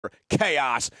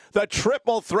chaos. The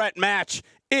triple threat match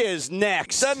is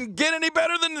next. Doesn't get any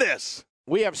better than this.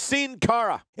 We have seen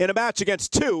Cara in a match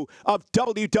against two of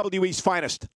WWE's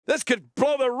finest. This could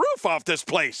blow the roof off this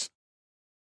place.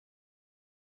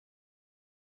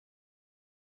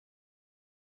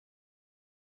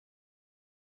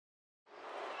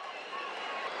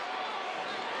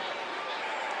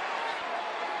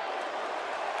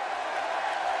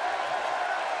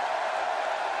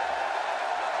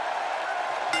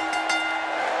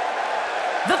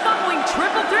 The following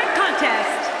triple threat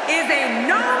contest is a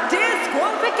no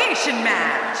disqualification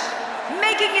match.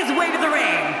 Making his way to the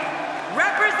ring,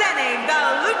 representing the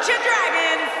Lucha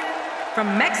Dragons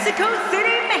from Mexico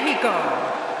City, Mexico,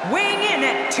 weighing in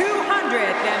at 205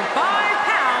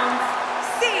 pounds,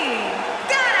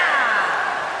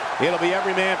 Cara. It'll be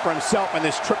every man for himself in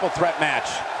this triple threat match.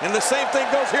 And the same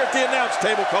thing goes here at the announce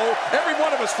table, Cole. Every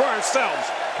one of us for ourselves.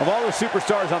 Of all the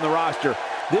superstars on the roster,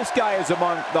 this guy is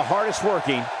among the hardest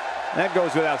working. That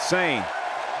goes without saying.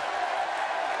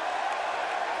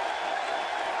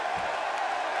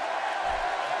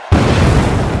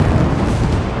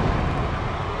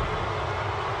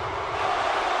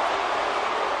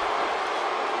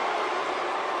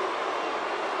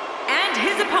 And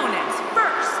his opponents,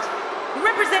 first,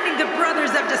 representing the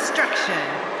Brothers of Destruction,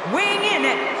 weighing in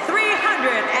at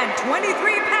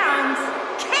 323 pounds,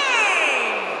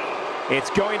 Kane! It's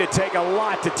going to take a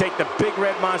lot to take the big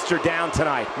red monster down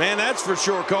tonight. Man, that's for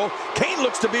sure, Cole. Kane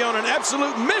looks to be on an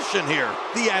absolute mission here.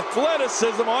 The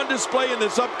athleticism on display in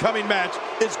this upcoming match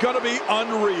is going to be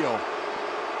unreal.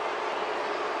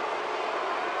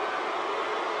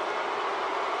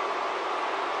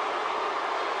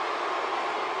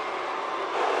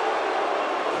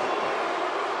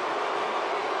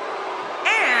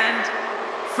 And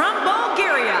from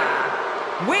Bulgaria,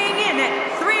 weighing in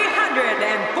at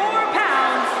 304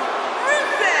 pounds,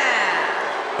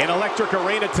 Rusev! An electric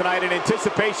arena tonight in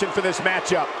anticipation for this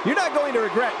matchup. You're not going to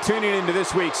regret tuning into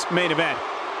this week's main event.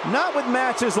 Not with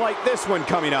matches like this one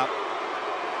coming up.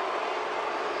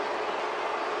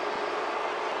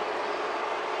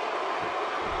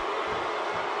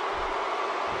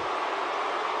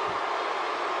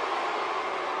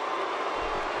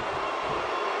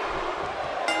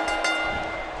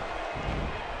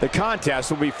 The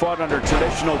contest will be fought under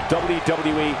traditional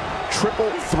WWE triple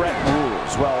threat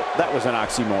rules. Well, that was an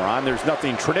oxymoron. There's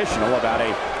nothing traditional about a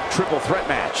triple threat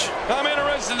match. I'm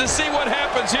interested to see what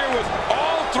happens here with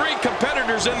all three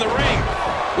competitors in the ring.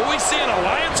 Will we see an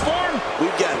alliance form?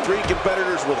 We've got three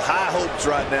competitors with high hopes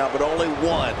right now, but only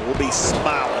one will be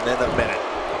smiling in a minute.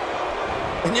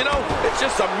 And you know, it's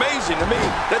just amazing to me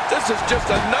that this is just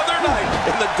another night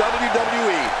in the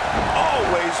WWE.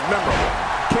 Always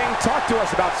memorable. King, talk to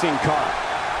us about Sin Cara.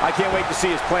 I can't wait to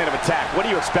see his plan of attack. What do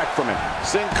you expect from him?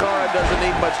 Sin Cara doesn't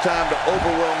need much time to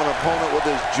overwhelm an opponent with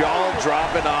his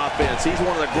jaw-dropping offense. He's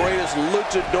one of the greatest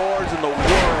luchadors in the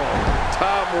world.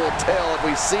 Time will tell if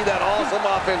we see that awesome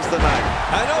offense tonight.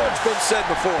 I know it's been said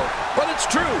before, but it's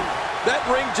true. That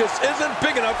ring just isn't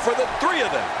big enough for the three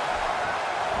of them.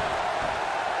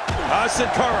 Sin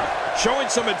Cara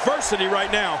showing some adversity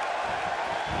right now.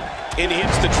 And he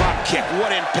hits the drop kick.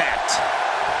 What impact!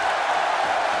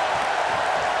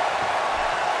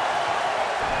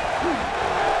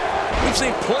 We've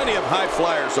seen plenty of high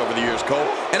flyers over the years, Cole.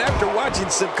 And after watching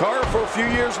Sin Cara for a few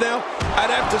years now, I'd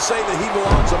have to say that he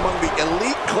belongs among the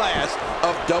elite class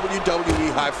of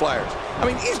WWE high flyers. I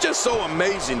mean, he's just so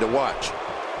amazing to watch.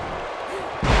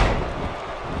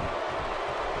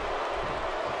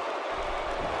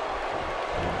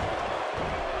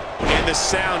 And the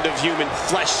sound of human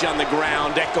flesh on the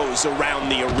ground echoes around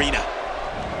the arena.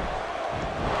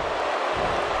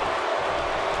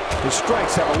 The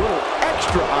strikes have a little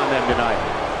extra on them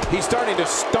tonight. He's starting to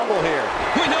stumble here.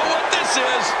 We know what this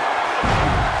is.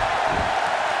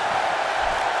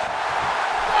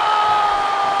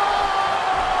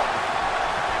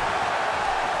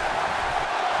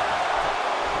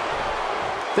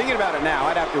 Thinking about it now,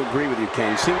 I'd have to agree with you,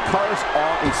 Kane. Sin Cara's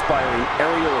awe-inspiring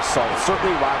aerial assault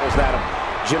certainly rivals that of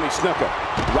Jimmy Snuka,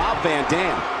 Rob Van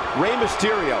Dam, Rey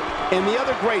Mysterio, and the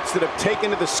other greats that have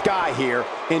taken to the sky here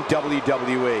in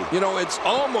WWE. You know, it's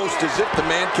almost as if the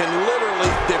man can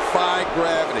literally defy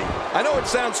gravity. I know it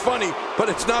sounds funny, but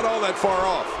it's not all that far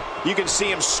off. You can see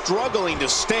him struggling to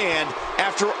stand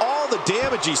after all the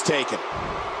damage he's taken.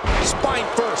 Spine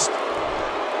first.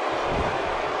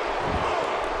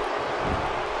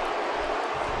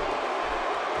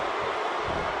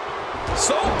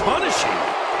 So punishing.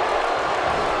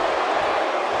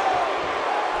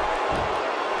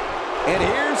 And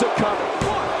here's a cover.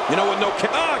 You know, with no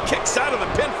kicks out of the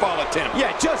pinfall attempt.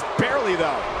 Yeah, just barely,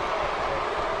 though.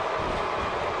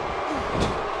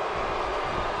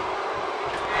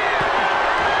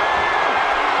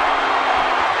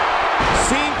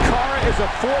 a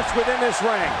force within this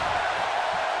ring.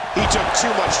 He took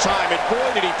too much time, and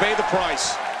boy, did he pay the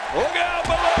price. Look out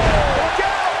below! Look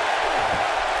out!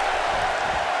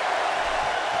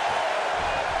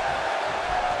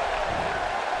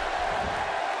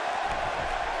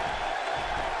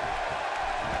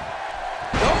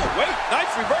 Oh, wait,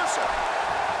 nice reversal.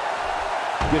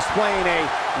 Displaying a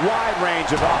wide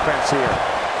range of offense here.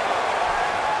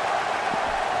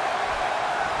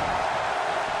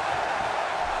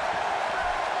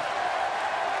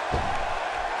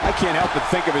 I can't help but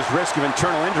think of his risk of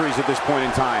internal injuries at this point in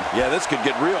time. Yeah, this could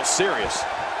get real serious.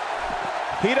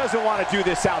 He doesn't want to do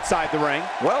this outside the ring.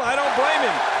 Well, I don't blame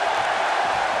him.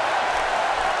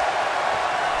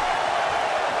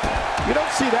 You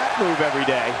don't see that move every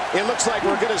day. It looks like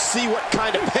we're going to see what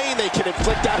kind of pain they can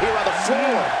inflict out here on the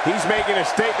floor. He's making a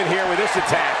statement here with this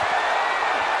attack.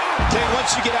 King,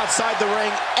 once you get outside the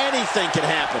ring, anything can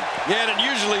happen. Yeah, and it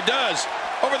usually does.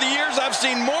 Over the years, I've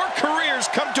seen more careers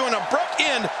come to an abrupt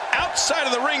end outside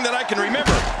of the ring than I can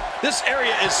remember. This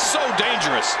area is so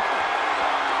dangerous.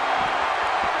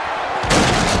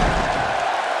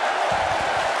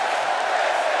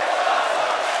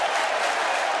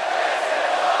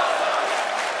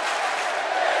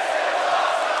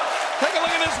 Take a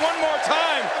look at this one more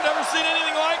time. I've never seen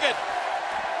anything like it.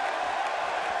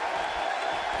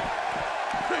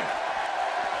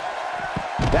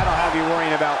 That'll have you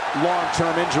worrying about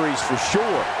long-term injuries for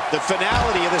sure. The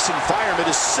finality of this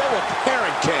environment is so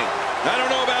apparent, King. I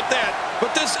don't know about that,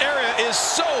 but this area is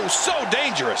so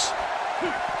dangerous.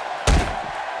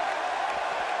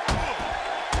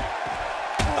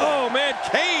 Oh, man,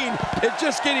 Kane is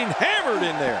just getting hammered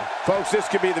in there. Folks,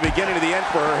 this could be the beginning of the end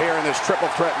for her here in this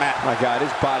triple threat match. My God,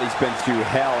 his body's been through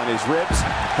hell, and his ribs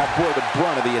have bore the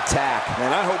brunt of the attack.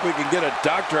 Man, I hope we can get a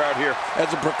doctor out here as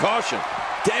a precaution.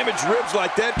 Damaged ribs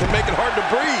like that can make it hard to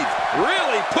breathe.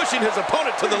 Really pushing his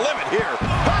opponent to the limit here.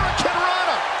 Hurricane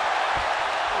Rana!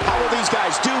 How will these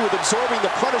guys do with absorbing the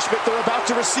punishment they're about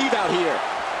to receive out here?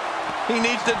 He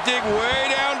needs to dig way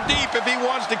down deep if he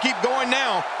wants to keep going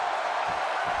now.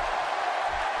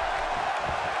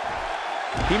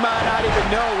 He might not even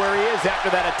know where he is after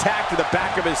that attack to the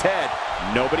back of his head.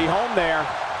 Nobody home there.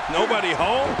 Nobody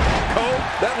home? Cole,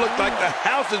 that looked like the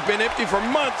house has been empty for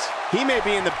months. He may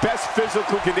be in the best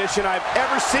physical condition I've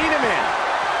ever seen him in.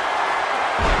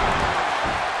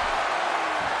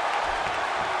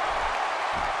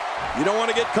 You don't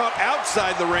want to get caught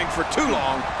outside the ring for too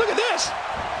long. Look at this.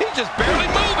 He's just barely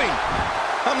moving.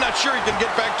 I'm not sure he can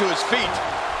get back to his feet.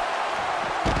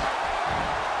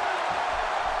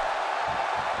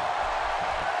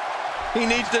 He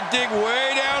needs to dig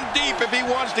way down deep if he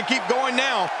wants to keep going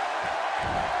now.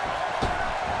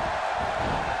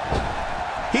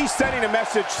 He's sending a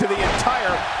message to the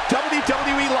entire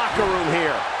WWE locker room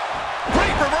here.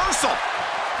 Great reversal!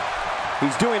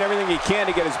 He's doing everything he can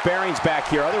to get his bearings back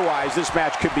here. Otherwise, this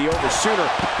match could be over sooner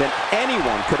than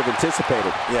anyone could have anticipated.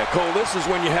 Yeah, Cole, this is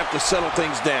when you have to settle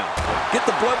things down. Get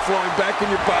the blood flowing back in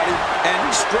your body and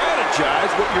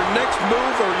strategize what your next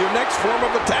move or your next form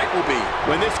of attack will be.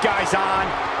 When this guy's on,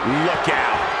 look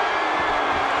out.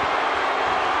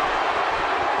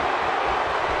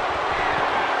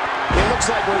 It looks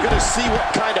like we're going to see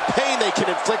what kind of pain they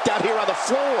can inflict out here on the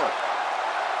floor.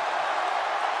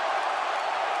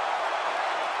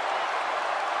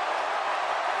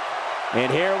 And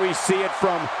here we see it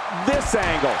from this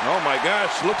angle. Oh my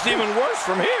gosh, looks even worse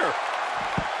from here.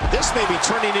 This may be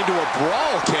turning into a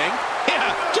brawl, King.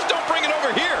 Yeah, just don't bring it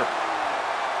over here.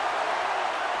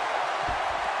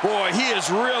 Boy, he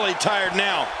is really tired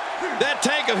now. That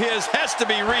tank of his has to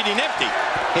be reading empty.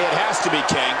 It has to be,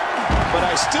 King, but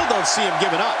I still don't see him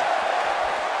giving up.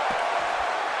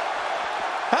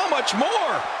 How much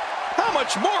more? How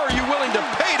much more are you willing to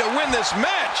pay to win this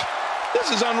match? This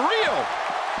is unreal.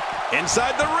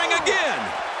 Inside the ring again.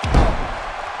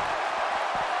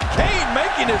 Kane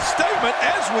making his statement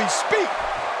as we speak.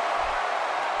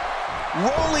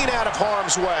 Rolling out of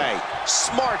harm's way.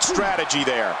 Smart strategy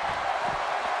there.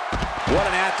 What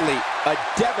an athlete. A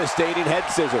devastating head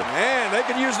scissor. Man, they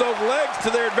can use those legs to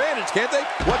their advantage, can't they?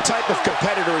 What type of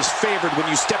competitor is favored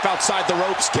when you step outside the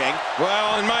ropes, King?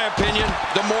 Well, in my opinion,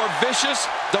 the more vicious,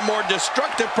 the more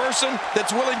destructive person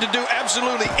that's willing to do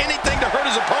absolutely anything to hurt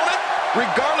his opponent,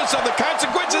 regardless of the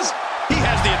consequences, he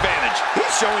has the advantage.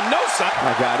 He's showing no sign.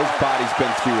 My God, his body's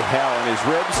been through hell, and his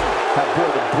ribs have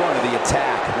bore the brunt of the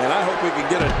attack. And I hope we can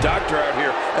get a doctor out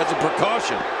here as a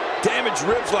precaution. Damaged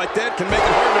ribs like that can make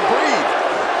it hard to breathe.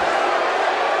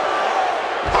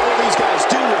 How will these guys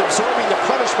do with absorbing the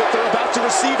punishment they're about to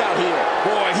receive out here?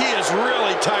 Boy, he is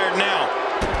really tired now.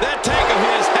 That tank of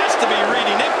his has to be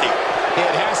reading empty.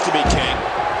 It has to be, King,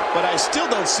 but I still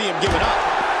don't see him giving up.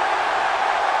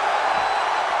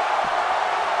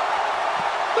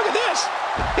 Look at this.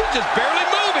 He's just barely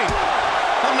moving.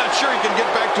 I'm not sure he can get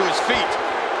back to his feet.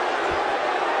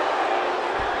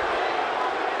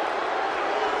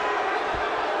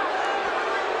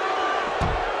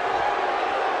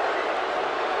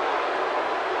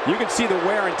 You can see the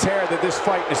wear and tear that this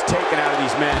fight has taken out of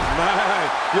these men.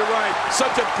 You're right.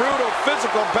 Such a brutal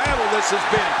physical battle this has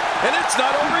been. And it's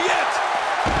not over yet.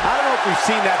 I don't know if we've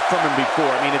seen that from him before.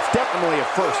 I mean, it's definitely a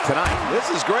first tonight. This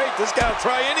is great. This guy will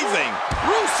try anything.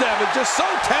 Rusev is just so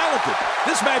talented.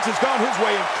 This match has gone his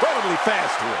way incredibly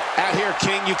fast here. Out here,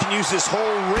 King, you can use this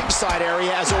whole ringside area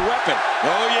as a weapon.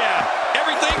 Oh, yeah.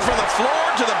 Everything from the floor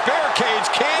to the barricades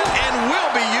can and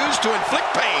will be used to inflict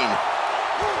pain.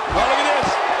 Oh, look at this.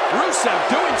 Rusev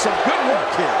doing some good work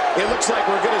here. It looks like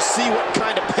we're going to see what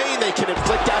kind of pain they can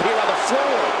inflict out here on the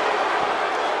floor.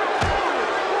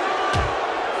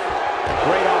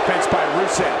 Great offense by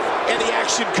Rusev. And the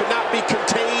action could not be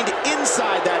contained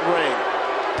inside that ring.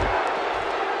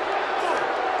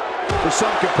 For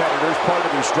some competitors, part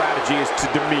of their strategy is to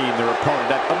demean their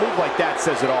opponent. A move like that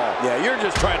says it all. Yeah, you're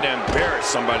just trying to embarrass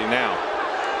somebody now.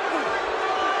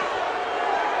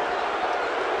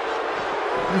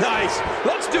 Nice.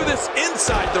 Let's do this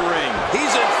inside the ring. He's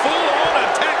in full-on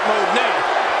attack mode now.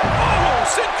 Oh,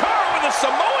 Cara with a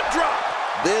Samoan drop.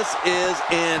 This is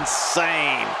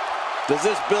insane. Does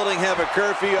this building have a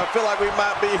curfew? I feel like we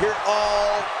might be here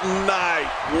all night.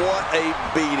 What a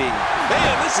beating.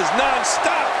 Man, this is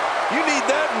non-stop. You need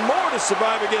that and more to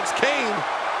survive against Kane.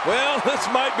 Well, this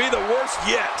might be the worst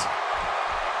yet.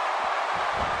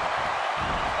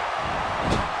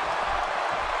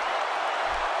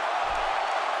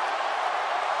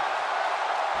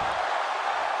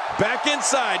 Back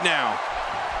inside now.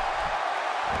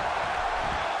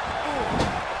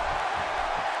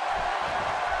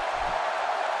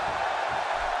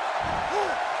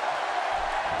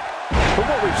 From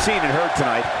what we've seen and heard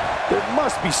tonight, there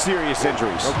must be serious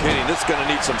injuries. Okay, this is going to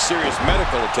need some serious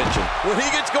medical attention. When he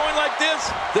gets going like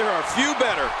this, there are few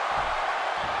better.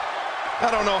 I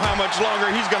don't know how much longer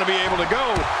he's going to be able to go.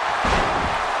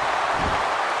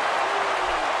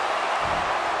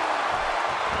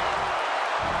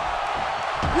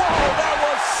 Whoa, that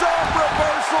was some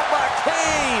reversal by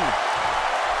Kane.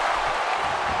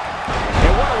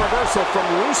 And what a reversal from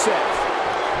Rusev.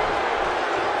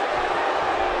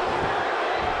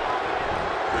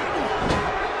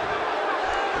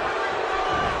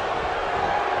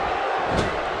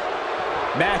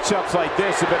 Matchups like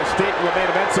this have been a staple of main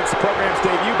event since the program's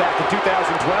debut back in 2012.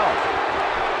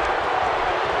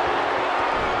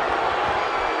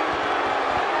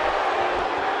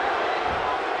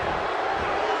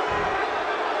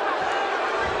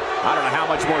 I don't know how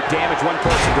much more damage one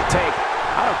person could take.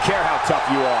 I don't care how tough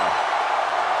you are.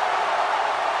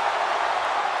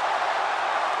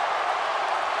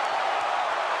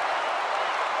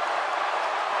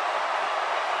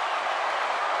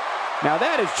 Now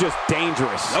that is just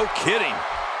dangerous. No kidding.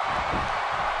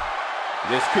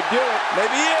 This could do it.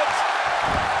 Maybe it.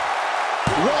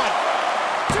 1,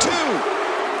 2.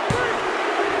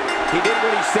 He did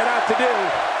what he set out to do,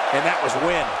 and that was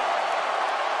win.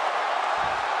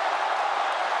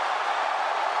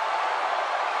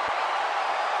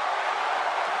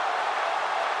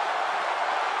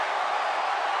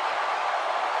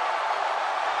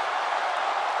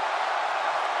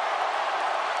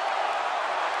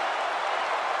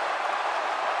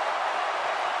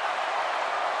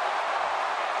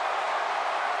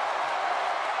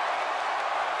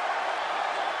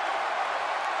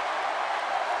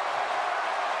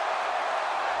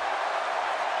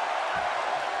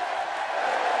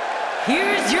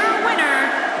 Here's your winner,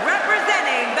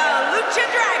 representing the Lucha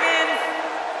Dragons,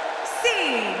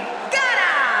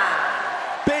 Cara.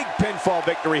 Big pinfall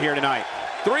victory here tonight.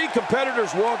 3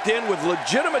 competitors walked in with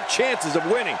legitimate chances of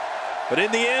winning. But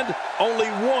in the end, only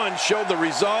one showed the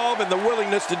resolve and the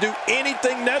willingness to do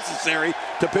anything necessary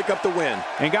to pick up the win.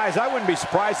 And guys, I wouldn't be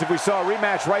surprised if we saw a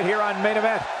rematch right here on Main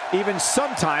Event, even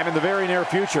sometime in the very near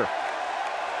future.